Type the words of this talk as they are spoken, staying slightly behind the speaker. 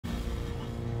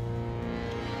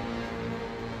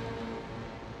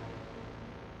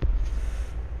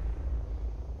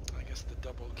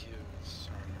double kills.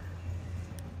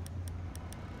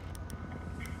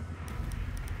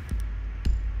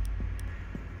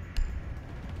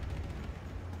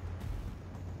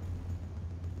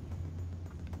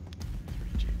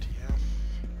 GTF,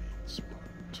 SWAT.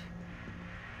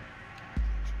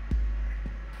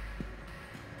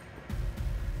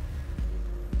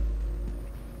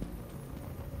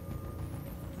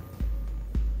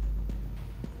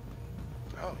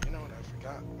 Oh, you know what I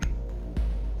forgot?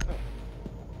 Oh.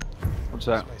 What's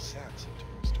that? My sats into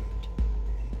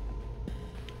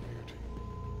weird.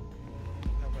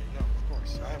 No, wait, no, of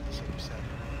course. I have the same set.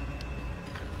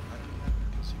 I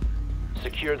can see.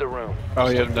 Secure the room. Oh,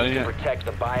 you haven't done it yet? Protect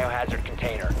the biohazard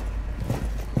container.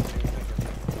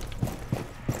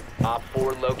 Op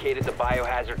 4 located the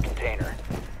biohazard container.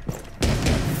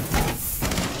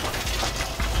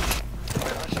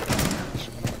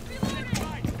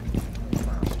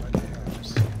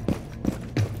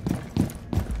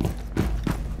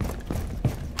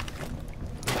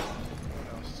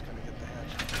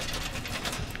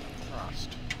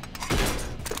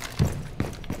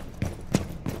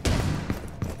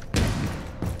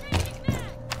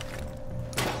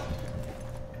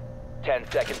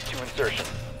 Seconds to insertion.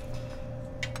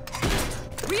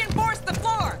 Reinforce the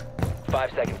floor!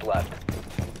 5 seconds left.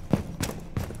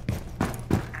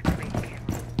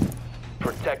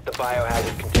 Protect the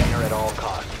biohazard container at all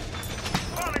costs.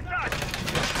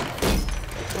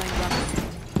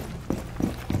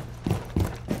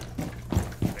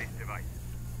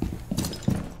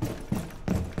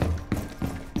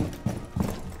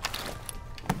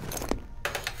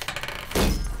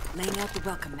 Laying out the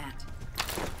welcome mat.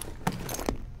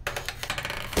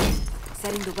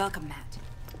 Setting the welcome mat.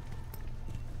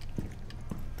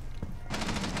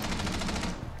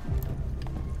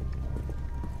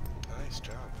 Nice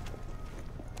job.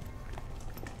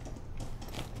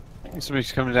 I think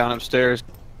somebody's coming down upstairs.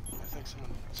 I think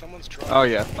someone's trying. Oh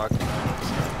yeah, fuck.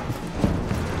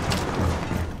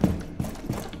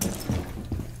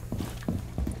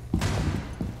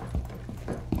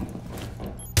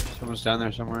 Someone's down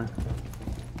there somewhere.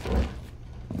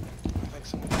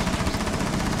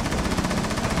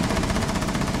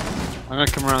 I'm gonna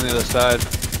come around the other side.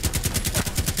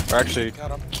 Or actually,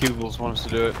 Cubles wants to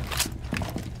do it.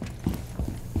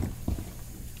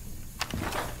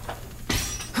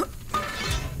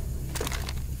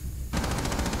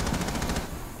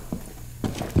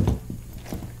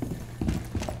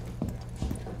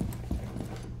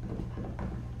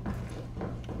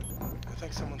 I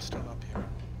think someone's still up here.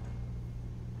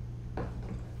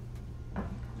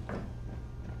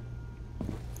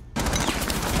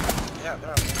 Yeah,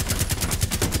 they're up here.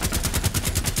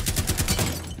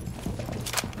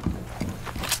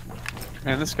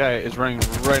 Man, this guy is running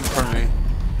right in front of me.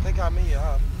 They got me,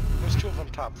 there's 2 of them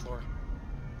top floor.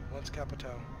 One's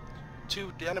Capital.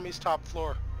 2 enemies top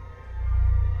floor.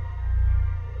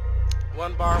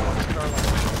 1 bar, 1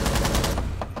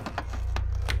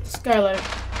 Skylight. Skylight.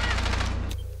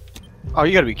 Oh,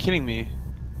 you gotta be kidding me.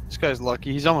 This guy's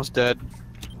lucky. He's almost dead.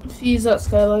 He's at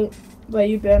Skylight. But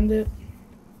you banned it.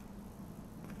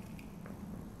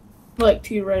 Like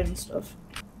to your right and stuff.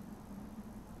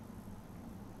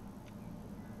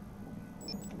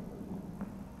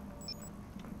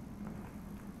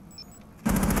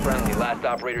 Friendly, last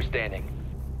operator standing.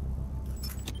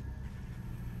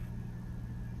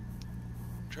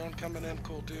 Drone coming in,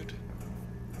 cool dude.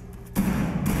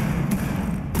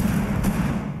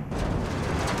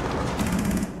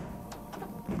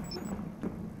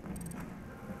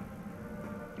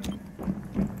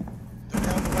 They're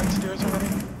down the right stairs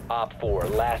already? Op 4,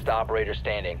 last operator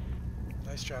standing.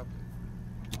 Nice job.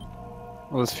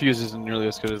 Well, this fuse isn't nearly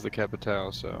as good as the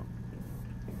Capital, so.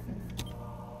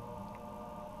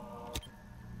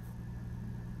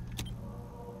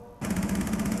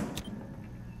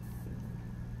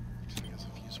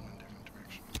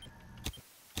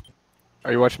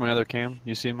 Are you watching my other cam?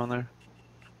 You see him on there?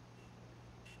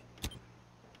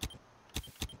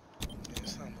 Yeah,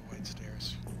 he's on the white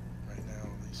stairs. Right now,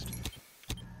 at least.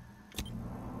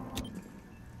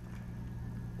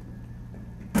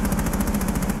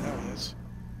 There he is.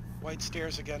 White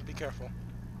stairs again, be careful.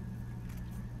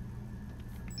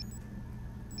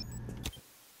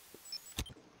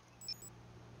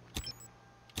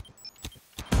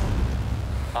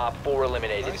 Op 4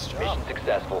 eliminated. Nice job. Mission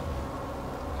successful.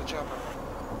 Good job, bro.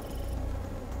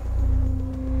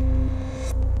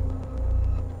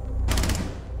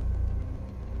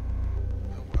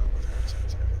 Oh wow, with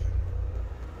headsets and everything.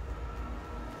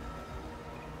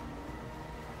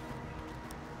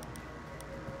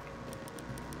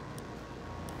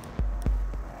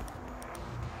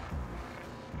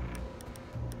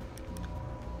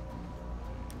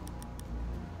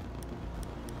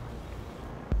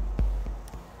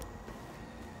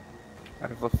 I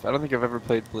don't think I've ever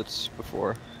played Blitz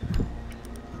before.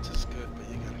 It's just good, but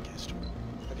you gotta get used to it.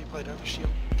 Have you played other shield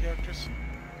characters?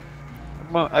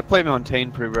 Well, I play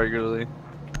Montaigne pretty regularly.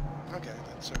 Okay,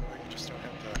 that's similar. You just don't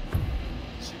have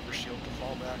the super shield to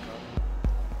fall back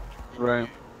on. Right.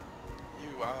 You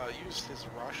use his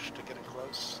rush to get in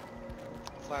close,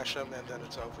 flash him, and then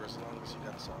it's over as long as you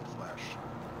got a solid flash.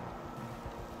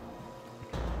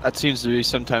 That seems to be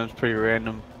sometimes pretty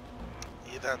random.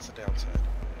 Yeah, that's the downside.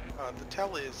 The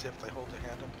tell is if they hold their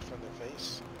hand up in front of their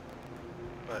face,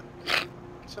 but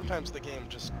sometimes the game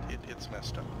just, it's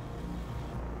messed up.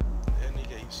 And you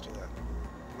get used to that.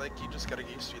 Like, you just gotta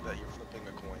get used to that you're flipping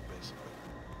a coin, basically.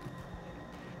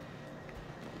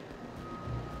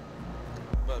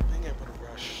 But being able to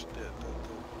rush, the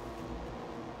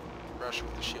rush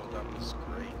with the shield up is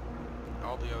great.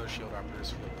 All the other shield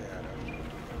operators feel bad after you do that.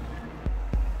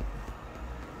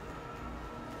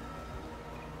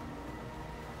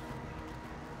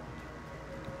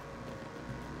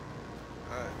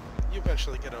 You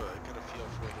eventually get a feel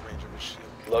for the range of a shield.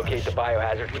 Locate the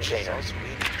biohazard which container. is also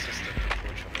inconsistent,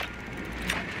 unfortunately.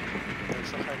 And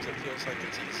sometimes it feels like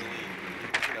it's easily,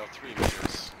 3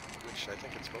 meters, which I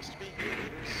think it's supposed to be 8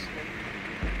 meters. Maybe?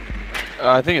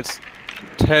 I think it's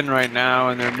 10 right now,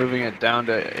 and they're moving it down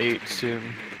to 8 soon.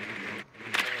 Was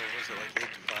it like 8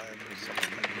 to 5 or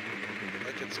something?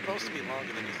 Like it's supposed to be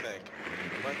longer than you think,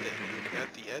 but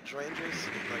at the edge ranges,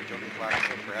 like don't be black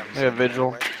for half a second. Yeah, Vigil.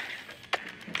 Anyway.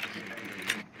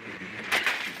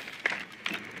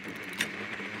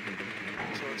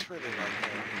 So it's really like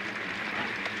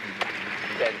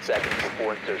 10 seconds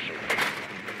before insertion.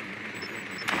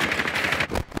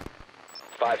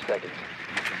 5 seconds.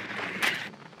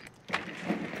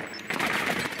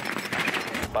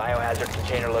 Biohazard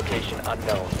container location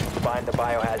unknown. Find the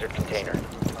biohazard container.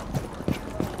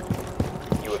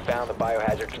 You have found the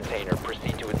biohazard container.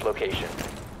 Proceed to its location.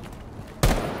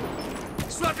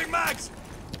 Swapping mags!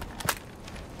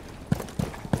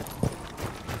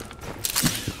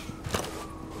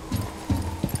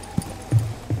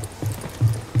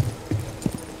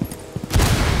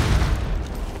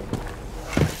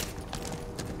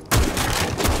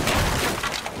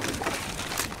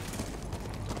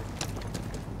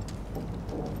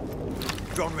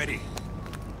 Drone ready.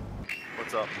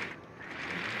 What's up?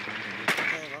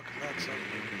 okay, welcome back, son.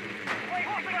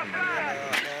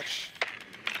 Match.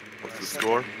 What's the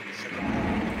score?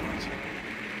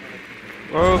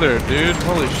 Whoa there, dude.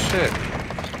 Holy shit.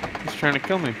 He's trying to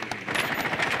kill me. Okay,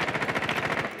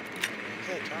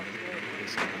 top floor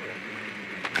is clear.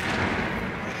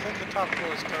 I think the top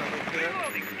floor is currently clear.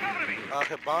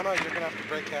 Hibana, you're gonna have to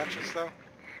break hatches though.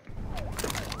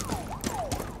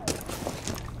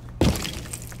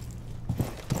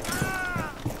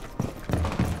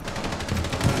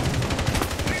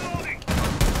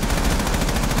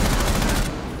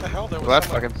 What the hell? There was Well,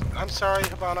 that's someone... fucking... I'm sorry,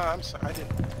 Hibana. I'm sorry. I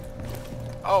didn't.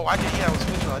 Oh, I did. Yeah, I was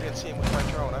visual. I didn't see him with my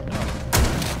drone. I'm done.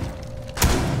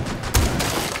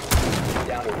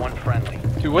 Down to 1 friendly.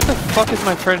 Dude, what the fuck is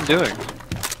my friend doing?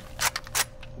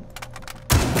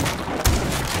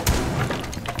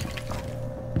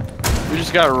 We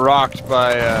just got rocked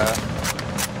by,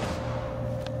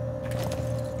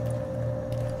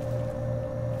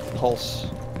 Pulse.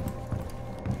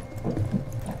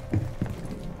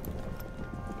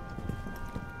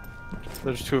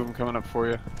 There's 2 of them coming up for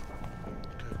you.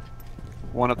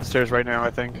 One up the stairs right now, I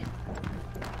think.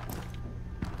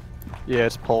 Yeah,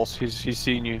 it's Pulse. He's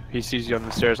seeing you. He sees you on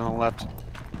the stairs on the left.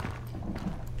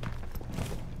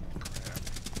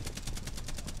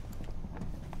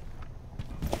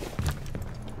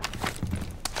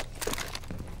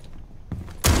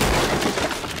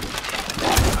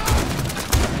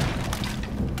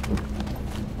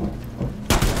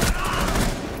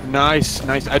 Nice,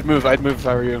 nice. I'd move if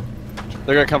I were you.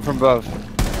 They're gonna come from above.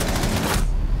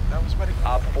 That was ready.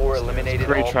 Op 4 eliminated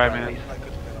Great all try, friendlies. man. I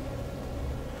couldn't hit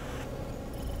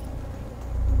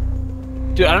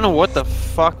him. Dude, I don't know what the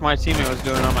fuck my teammate was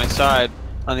doing on my side.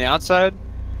 On the outside,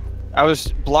 I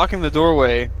was blocking the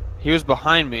doorway. He was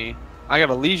behind me. I got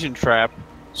a Legion trap,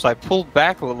 so I pulled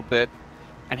back a little bit,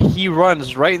 and he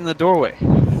runs right in the doorway.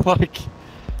 Like,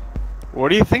 what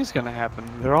do you think's gonna happen?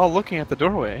 They're all looking at the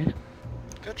doorway.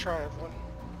 Good try, everyone.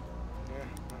 Yeah,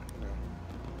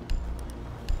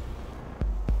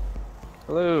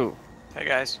 Hello. Hey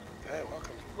guys. Hey,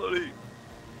 welcome. Bloody.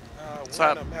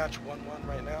 We're in a match 1-1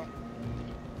 right now.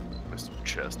 Mr.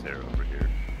 Chest hair over here.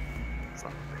 Son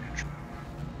of a bitch.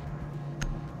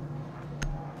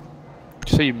 Did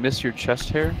you say you missed your chest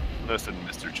hair? No, I said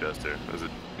Mr. Chest hair. That was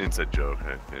an inside joke.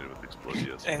 I hit it with explosive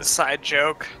yesterday. Inside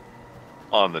joke.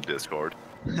 On the Discord.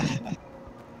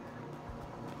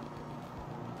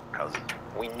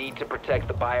 We need to protect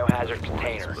the biohazard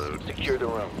container. Secure the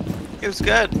room. It was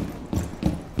good.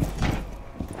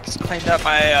 Just cleaned up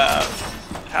my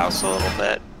house a little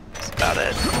bit. That's about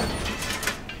it.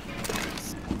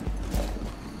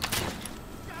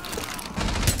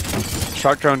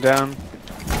 Shark drone down.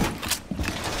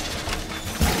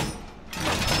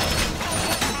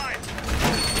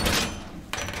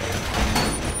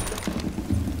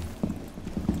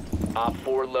 Op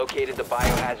 4 located the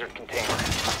biohazard container.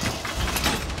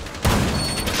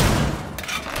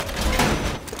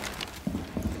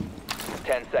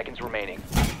 Ten seconds remaining.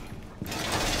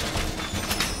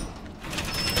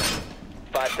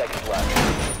 5 seconds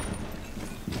left.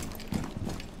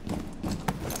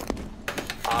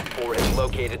 Op 4 has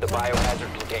located the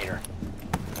biohazard container.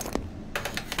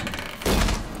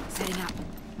 Setting up.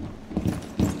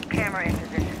 Camera in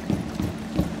position.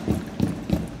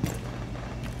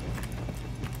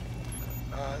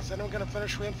 Is anyone gonna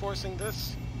finish reinforcing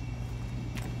this?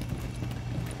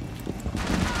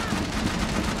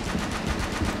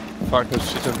 Fuck, there's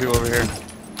shit ton of people over here.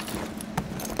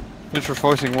 Just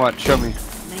reinforcing what? Show me.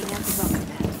 Laying out the welcome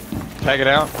mat. Tag it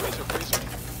out. Freezer, freezer.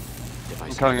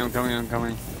 I'm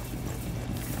coming.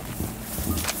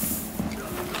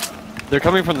 They're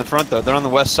coming from the front though. They're on the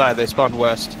west side. They spawned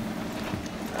west.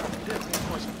 We did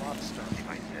reinforce a lot of stuff.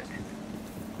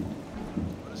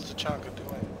 What is Tachanka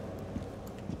doing?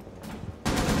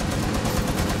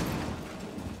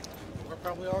 We're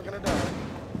probably all gonna die.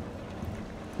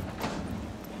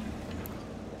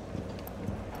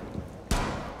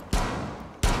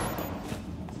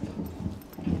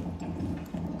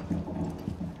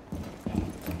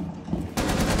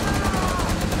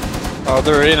 Oh,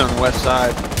 they're in on the west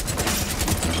side.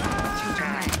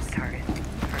 Target.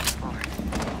 First floor.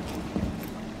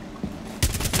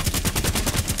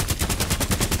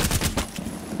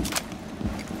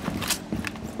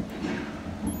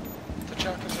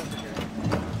 Tachanka's over here.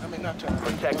 I mean, not Tachanka.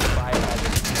 Protect the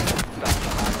biohazard. Stop the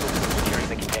hostiles from securing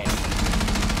the container.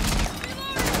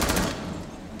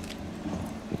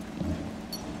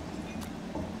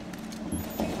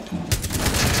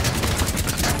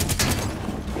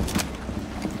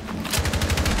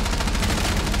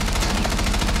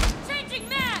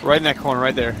 Right in that corner,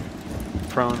 right there.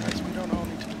 Prone. Guys, we don't all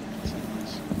need to do this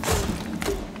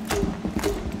anyways.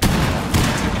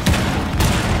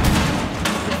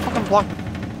 Fucking block.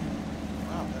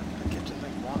 Wow, that kitchen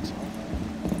thing blocks all that.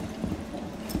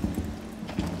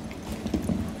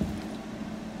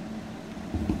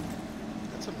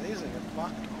 That's amazing. It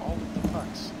blocked all of the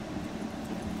pucks.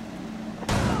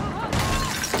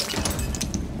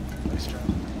 Nice job.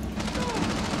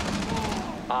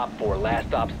 Op 4, last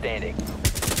stop standing.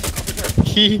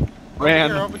 He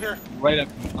ran Over here. right up.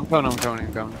 I'm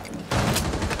coming.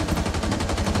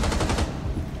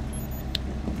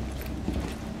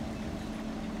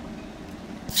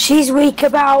 She's weak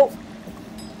about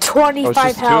Oh, it's 25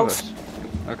 just the two of health. us.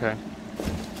 Okay.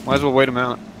 Might as well wait him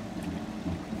out.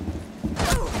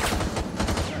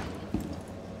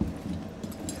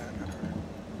 Yeah, I got her.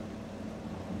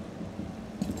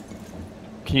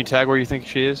 Can you tag where you think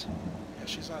she is? Yeah,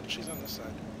 she's on this side.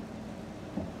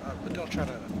 But don't try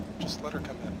to, just let her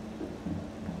come in.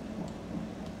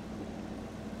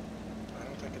 I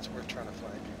don't think it's worth trying to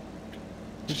flag.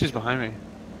 She's behind me.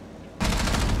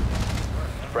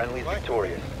 Friendly's Flank.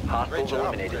 victorious. Great Hostiles job,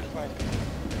 eliminated. great flank.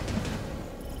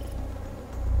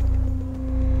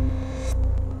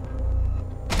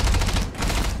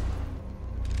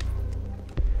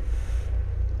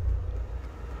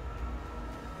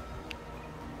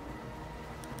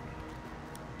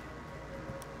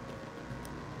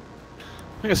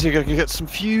 I guess you gotta get some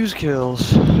fuse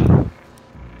kills. If you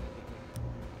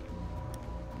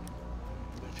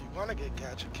want to get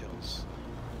gadget kills,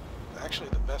 actually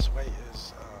the best way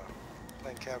is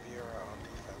playing Caviera on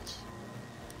defense.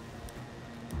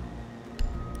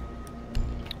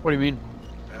 What do you mean?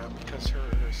 Because her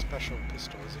special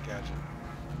pistol is a gadget.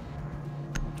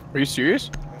 Are you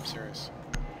serious? I'm serious.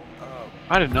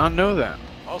 I did not know that.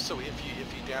 Also, if you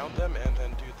down them and then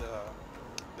do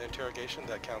the interrogation,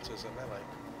 that counts as a melee.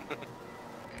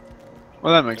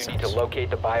 Well, that makes You need sense. to locate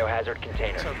the biohazard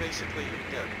container. So basically,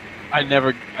 yeah, I've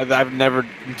never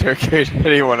interrogated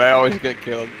anyone. I always get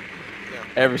killed. yeah.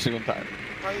 Every single time.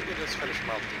 All you could just finish them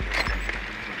off with this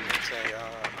and say,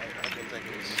 I didn't think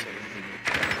it was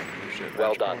safe.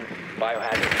 Well done.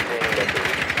 Biohazard container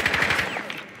located.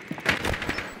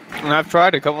 And I've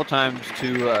tried a couple times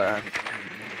to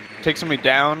take somebody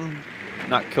down,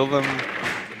 not kill them,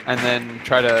 and then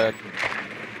try to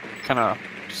kind of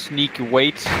sneak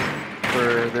wait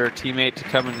for their teammate to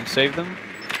come in and save them.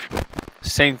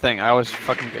 Same thing. I always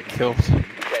fucking get killed. 10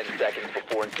 seconds before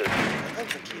search. I think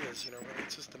the key is, you know, really,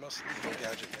 it's just the most lethal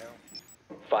gadget now.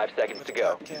 5 seconds With to the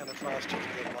go. Cap Can and Frost, you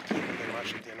can get lucky when they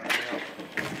rush at the end of the round.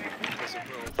 Because it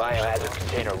will Biohazard finish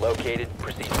container located.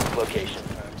 Proceed to its location.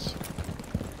 sometimes.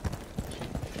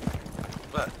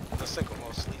 But the single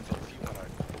most lethal, if you want to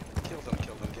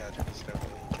kill them gadget is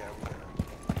definitely Cam Cannon.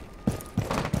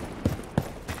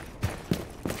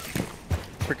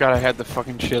 Forgot I had the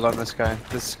fucking shield on this guy.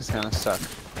 This is gonna suck.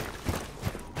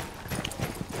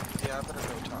 Yeah, I better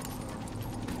go top floor.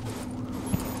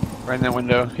 Right in that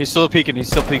window. He's still peeking. He's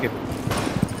still peeking.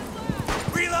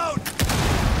 Reload!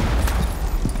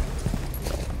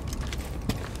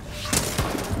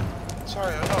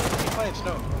 Sorry, no, planes,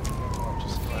 no.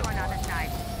 Just, Anyone on the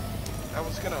side? I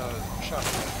was gonna shot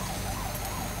him.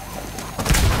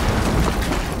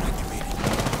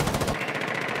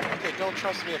 Okay, don't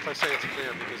trust me if I say it's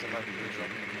clear because it might be visual.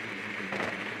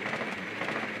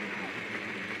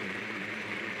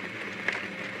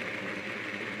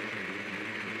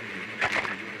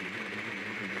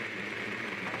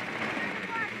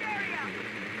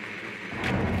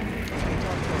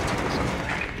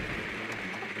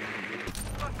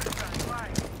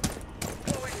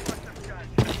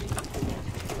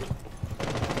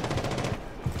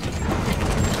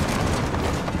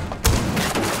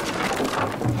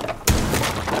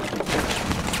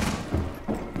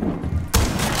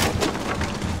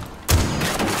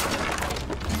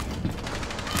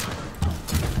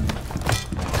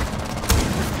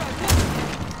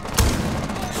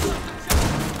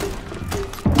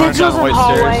 Vigil's in the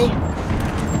hallway.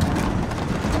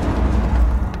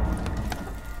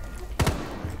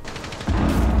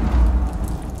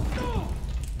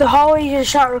 The hallway you just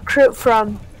shot recruit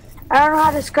from. I don't know how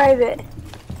to describe it.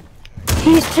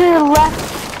 He's to the left.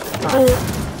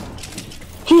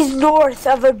 He's north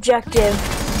of objective.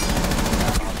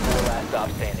 4 last stop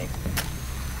standing.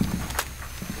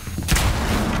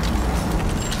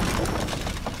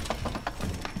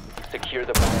 Secure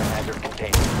the biohazard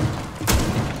container.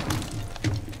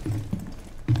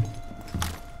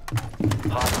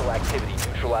 Hostile activity.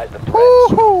 Neutralize the threat.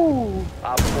 Woohoo!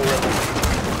 Op 4 eliminated.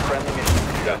 Friendly mission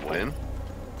You got successful. win?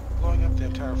 Blowing up the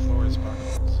entire floor is fun.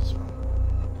 This is fun.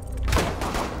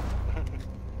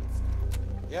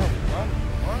 Yeah, we won.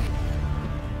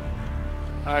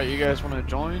 Alright, you guys want to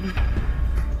join?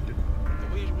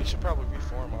 We should probably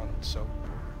reform on so.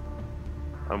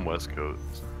 I'm West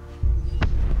Coast.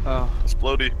 Oh.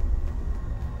 Explodey.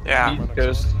 Yeah. East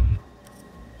Coast.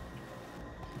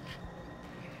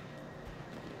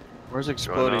 Where's Join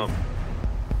exploding? up.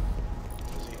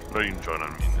 Or you can join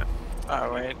on me. Yeah.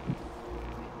 Oh, wait.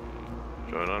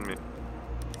 Join on me.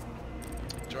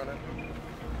 Join in.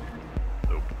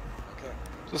 Nope. Okay.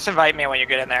 Just invite me when you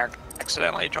get in there.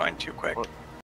 Accidentally joined too quick. What?